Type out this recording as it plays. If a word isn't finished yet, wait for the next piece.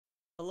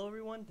Hello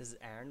everyone, this is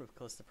Aaron with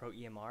Calista Pro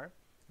EMR.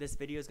 This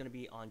video is going to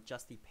be on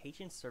just the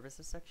patient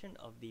services section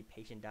of the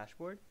patient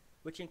dashboard,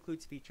 which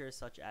includes features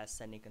such as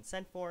sending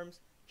consent forms,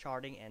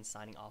 charting, and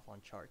signing off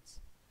on charts.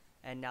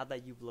 And now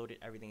that you've loaded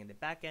everything in the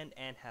backend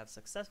and have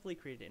successfully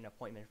created an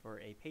appointment for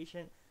a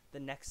patient, the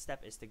next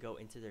step is to go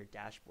into their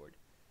dashboard.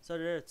 So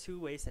there are two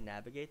ways to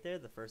navigate there.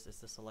 The first is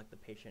to select the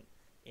patient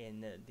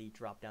in the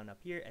drop down up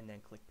here and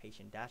then click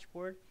patient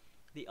dashboard.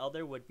 The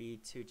other would be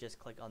to just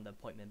click on the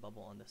appointment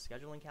bubble on the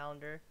scheduling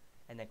calendar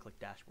and then click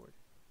dashboard.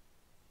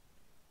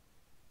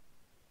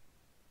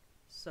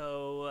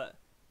 So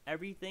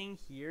everything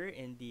here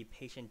in the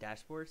patient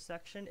dashboard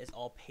section is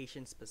all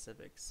patient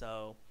specific.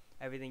 So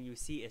everything you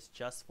see is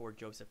just for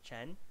Joseph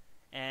Chen.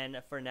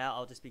 And for now,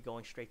 I'll just be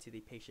going straight to the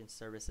patient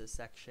services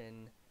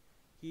section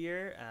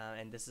here.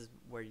 And this is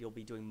where you'll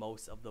be doing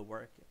most of the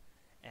work.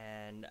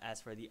 And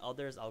as for the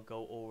others, I'll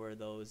go over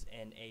those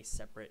in a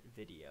separate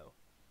video.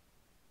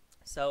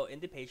 So in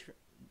the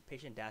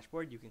patient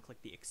dashboard, you can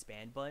click the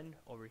expand button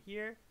over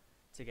here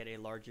to get a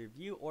larger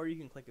view, or you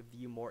can click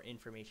view more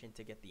information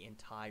to get the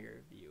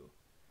entire view.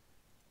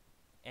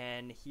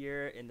 And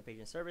here in the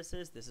patient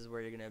services, this is where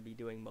you're going to be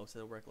doing most of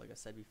the work. Like I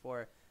said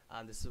before,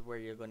 this is where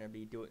you're going to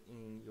be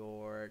doing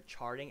your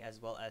charting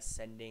as well as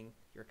sending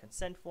your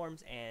consent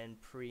forms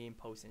and pre and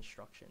post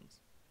instructions.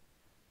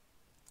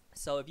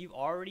 So if you've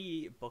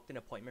already booked an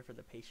appointment for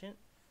the patient,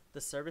 the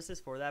services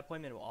for that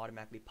appointment will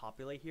automatically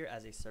populate here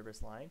as a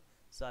service line.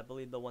 So I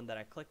believe the one that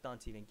I clicked on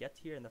to even get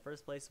here in the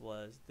first place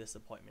was this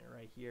appointment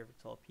right here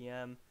for 12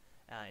 p.m.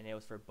 And it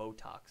was for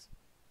Botox.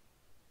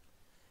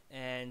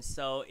 And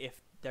so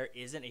if there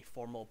isn't a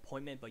formal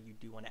appointment but you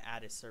do want to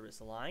add a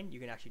service line, you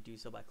can actually do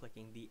so by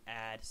clicking the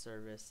add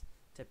service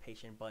to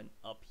patient button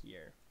up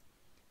here.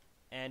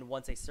 And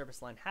once a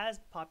service line has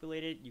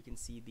populated, you can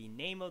see the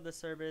name of the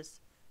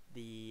service,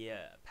 the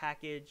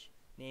package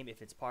name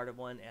if it's part of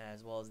one,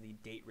 as well as the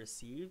date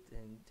received.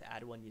 And to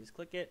add one, you just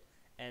click it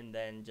and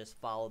then just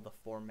follow the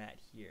format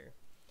here.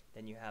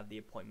 Then you have the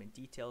appointment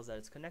details that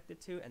it's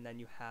connected to, and then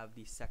you have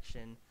the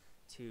section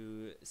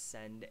to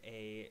send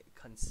a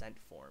consent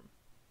form.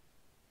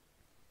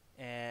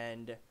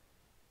 And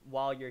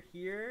while you're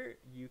here,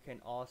 you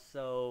can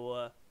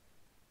also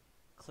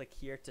click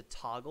here to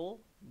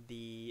toggle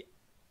the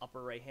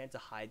upper right hand to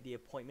hide the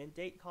appointment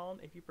date column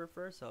if you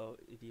prefer. So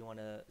if you want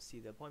to see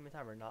the appointment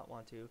time or not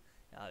want to,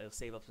 it'll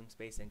save up some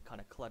space and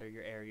kind of clutter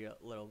your area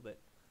a little bit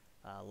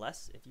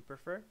less if you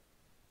prefer.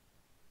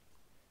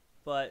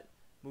 But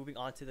moving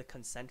on to the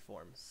consent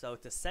form. So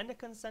to send a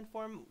consent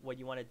form, what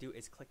you want to do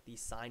is click the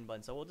sign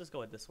button. So we'll just go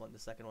with this one, the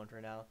second one for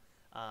now.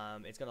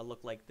 It's going to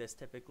look like this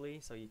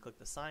typically. So you click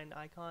the sign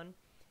icon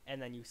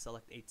and then you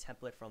select a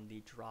template from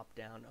the drop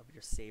down of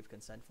your saved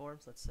consent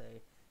forms. Let's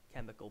say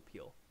chemical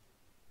peel.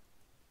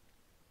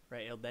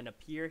 Right, it'll then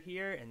appear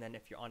here, and then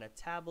if you're on a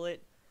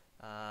tablet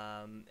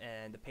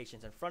and the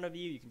patient's in front of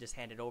you, you can just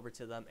hand it over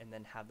to them and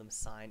then have them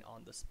sign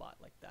on the spot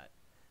like that.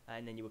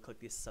 And then you would click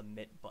the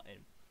submit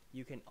button.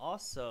 You can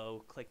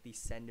also click the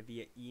send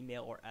via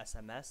email or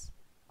SMS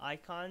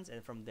icons,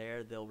 and from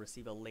there they'll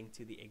receive a link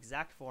to the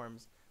exact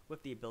forms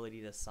with the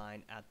ability to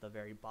sign at the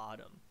very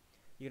bottom.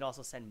 You can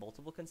also send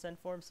multiple consent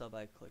forms, so if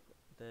I click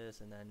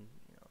this and then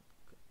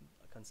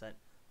consent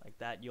like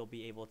that, you'll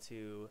be able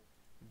to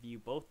view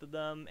both of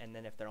them, and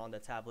then if they're on the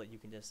tablet, you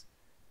can just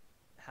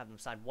have them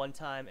sign one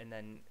time and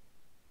then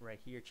right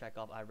here check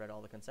off I read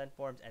all the consent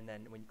forms, and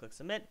then when you click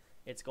submit,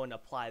 it's going to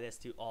apply this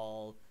to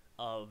all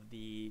of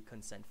the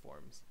consent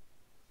forms.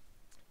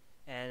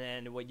 And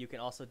then what you can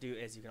also do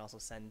is you can also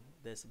send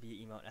this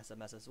via email and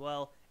SMS as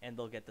well, and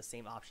they'll get the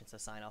same options to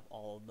sign off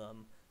all of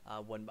them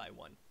one by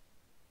one.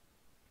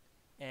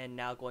 And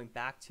now going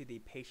back to the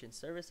patient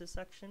services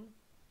section,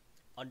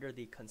 under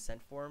the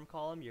consent form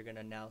column, you're going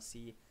to now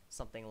see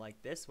something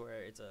like this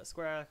where it's a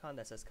square icon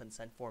that says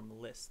consent form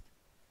list.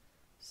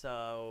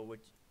 So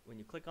when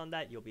you click on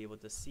that, you'll be able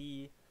to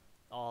see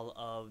all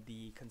of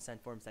the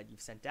consent forms that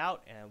you've sent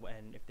out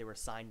and if they were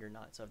signed or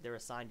not. So if they were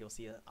signed, you'll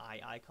see an I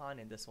icon,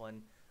 and this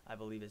one I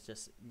believe is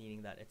just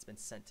meaning that it's been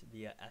sent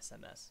via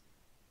SMS.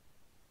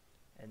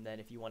 And then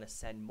if you want to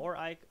send more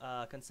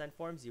consent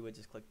forms, you would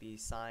just click the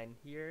sign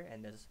here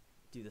and just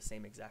do the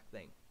same exact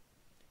thing.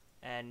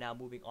 And now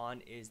moving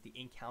on is the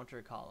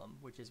encounter column,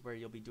 which is where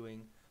you'll be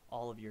doing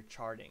all of your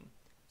charting.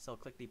 So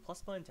click the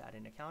plus button to add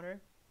an encounter,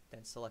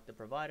 then select the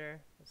provider,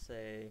 let's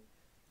say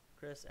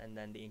Chris, and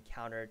then the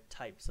encounter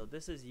type. So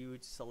this is you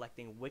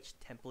selecting which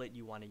template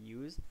you want to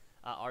use.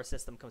 Our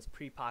system comes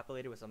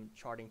pre-populated with some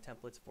charting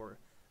templates for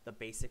the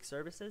basic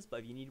services, but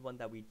if you need one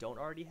that we don't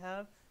already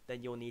have,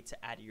 then you'll need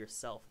to add it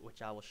yourself,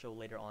 which I will show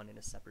later on in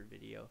a separate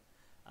video.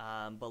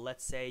 But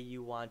let's say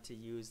you want to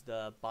use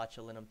the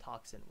botulinum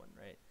toxin one,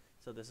 right?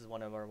 So this is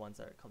one of our ones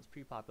that comes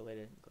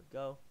pre-populated. Click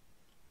go.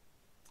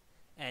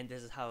 And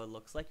this is how it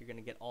looks like. You're going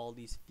to get all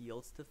these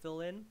fields to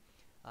fill in,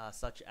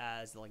 such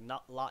as like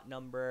lot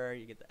number.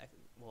 You get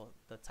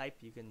the type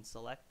you can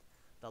select,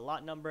 the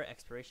lot number,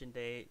 expiration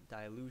date,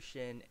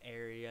 dilution,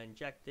 area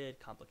injected,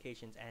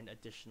 complications, and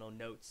additional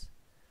notes.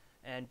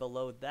 And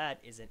below that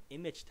is an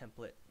image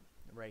template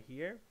right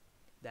here.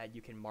 that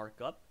you can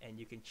mark up, and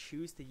you can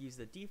choose to use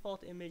the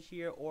default image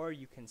here, or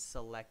you can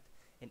select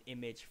an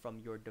image from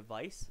your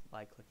device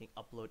by clicking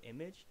upload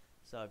image.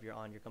 So if you're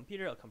on your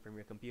computer, it'll come from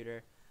your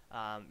computer.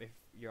 If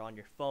you're on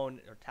your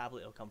phone or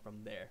tablet, it'll come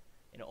from there,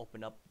 and it'll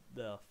open up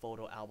the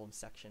photo album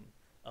section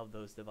of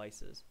those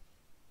devices.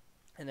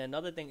 And then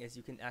another thing is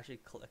you can actually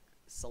click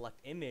select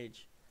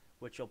image,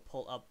 which will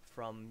pull up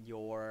from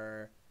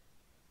your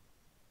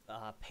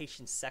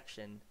patient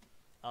section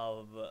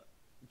of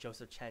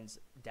Joseph Chen's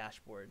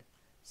dashboard.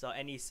 So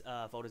any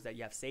photos that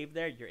you have saved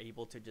there, you're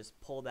able to just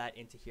pull that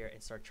into here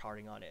and start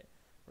charting on it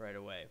right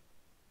away.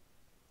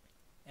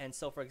 And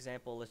so for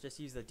example, let's just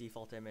use the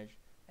default image,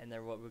 and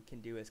then what we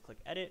can do is click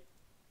edit,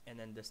 and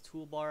then this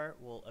toolbar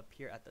will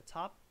appear at the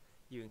top.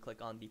 You can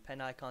click on the pen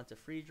icon to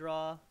free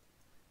draw,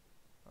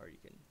 or you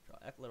can draw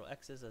little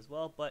X's as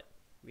well, but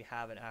we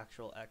have an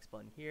actual X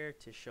button here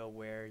to show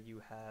where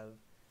you have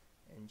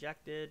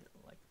injected,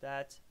 like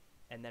that.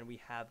 And then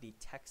we have the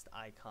text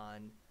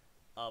icon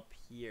up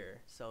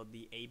here. So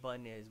the A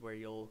button is where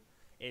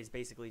is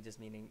basically just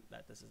meaning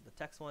that this is the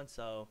text one.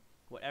 So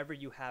whatever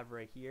you have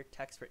right here,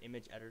 text for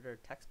image editor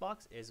text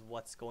box, is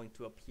what's going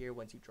to appear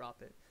once you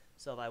drop it.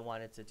 So if I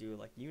wanted to do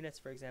like units,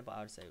 for example,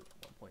 I would say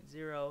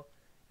 1.0,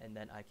 and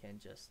then I can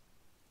just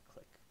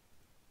click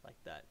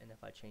like that. And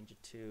if I change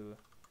it to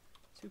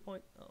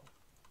 2.0,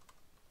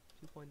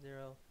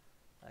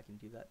 I can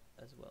do that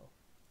as well.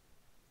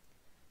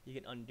 You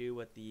can undo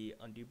with the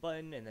undo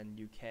button, and then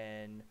you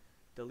can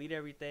delete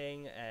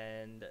everything.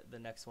 And the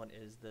next one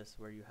is this,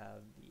 where you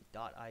have the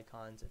dot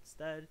icons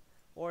instead,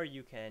 or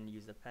you can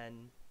use the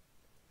pen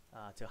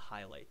to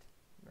highlight,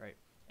 right?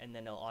 And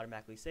then it'll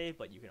automatically save,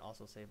 but you can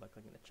also save by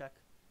clicking the check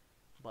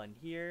button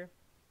here,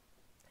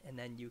 and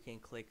then you can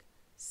click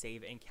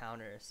save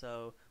encounter.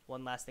 So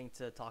one last thing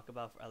to talk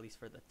about, at least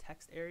for the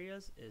text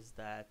areas, is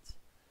that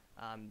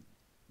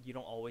you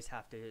don't always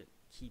have to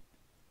keep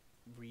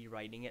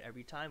rewriting it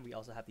every time. We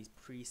also have these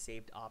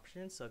pre-saved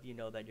options, so if you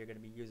know that you're going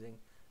to be using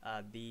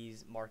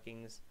these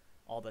markings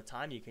all the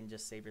time, you can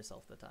just save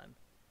yourself the time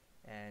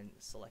and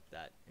select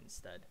that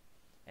instead.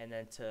 And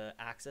then to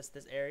access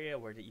this area,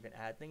 where to even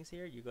add things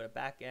here, you go to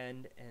back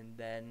end, and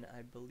then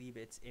I believe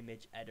it's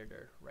image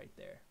editor right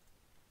there.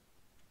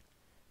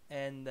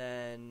 And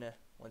then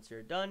once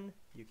you're done,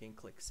 you can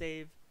click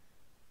save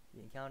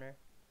the encounter,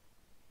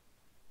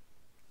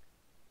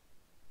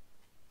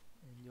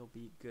 and you'll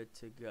be good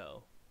to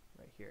go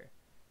right here.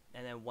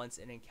 And then once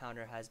an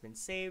encounter has been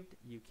saved,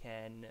 you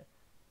can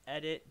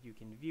edit, you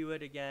can view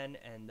it again,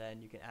 and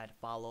then you can add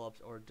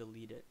follow-ups or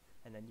delete it,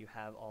 and then you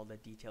have all the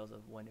details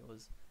of when it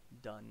was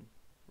done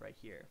right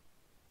here.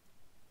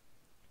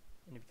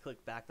 And if you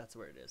click back, that's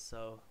where it is.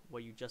 So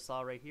what you just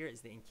saw right here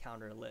is the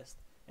encounter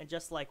list. And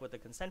just like with the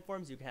consent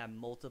forms, you can have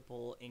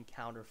multiple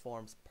encounter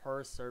forms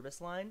per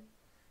service line,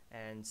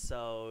 and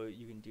so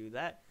you can do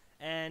that.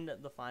 And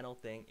the final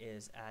thing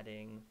is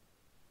adding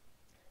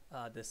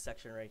this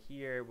section right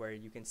here, where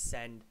you can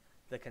send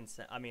the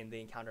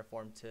encounter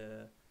form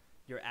to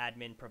your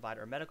admin,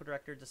 provider, or medical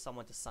director, just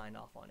someone to sign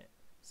off on it.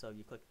 So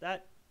you click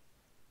that,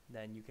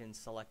 then you can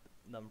select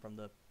them from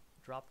the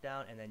drop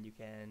down, and then you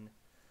can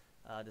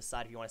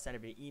decide if you want to send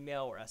it via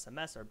email or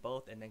SMS or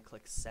both, and then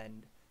click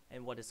send.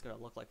 And what it's going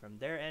to look like from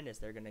their end is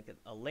they're going to get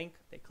a link,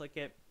 they click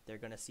it, they're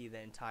going to see the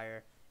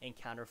entire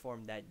encounter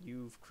form that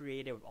you've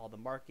created with all the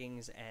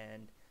markings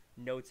and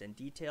notes and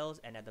details,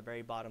 and at the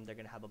very bottom they're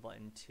going to have a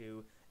button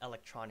to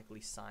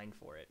electronically sign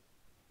for it.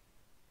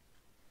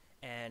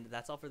 And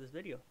that's all for this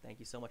video. Thank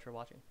you so much for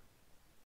watching.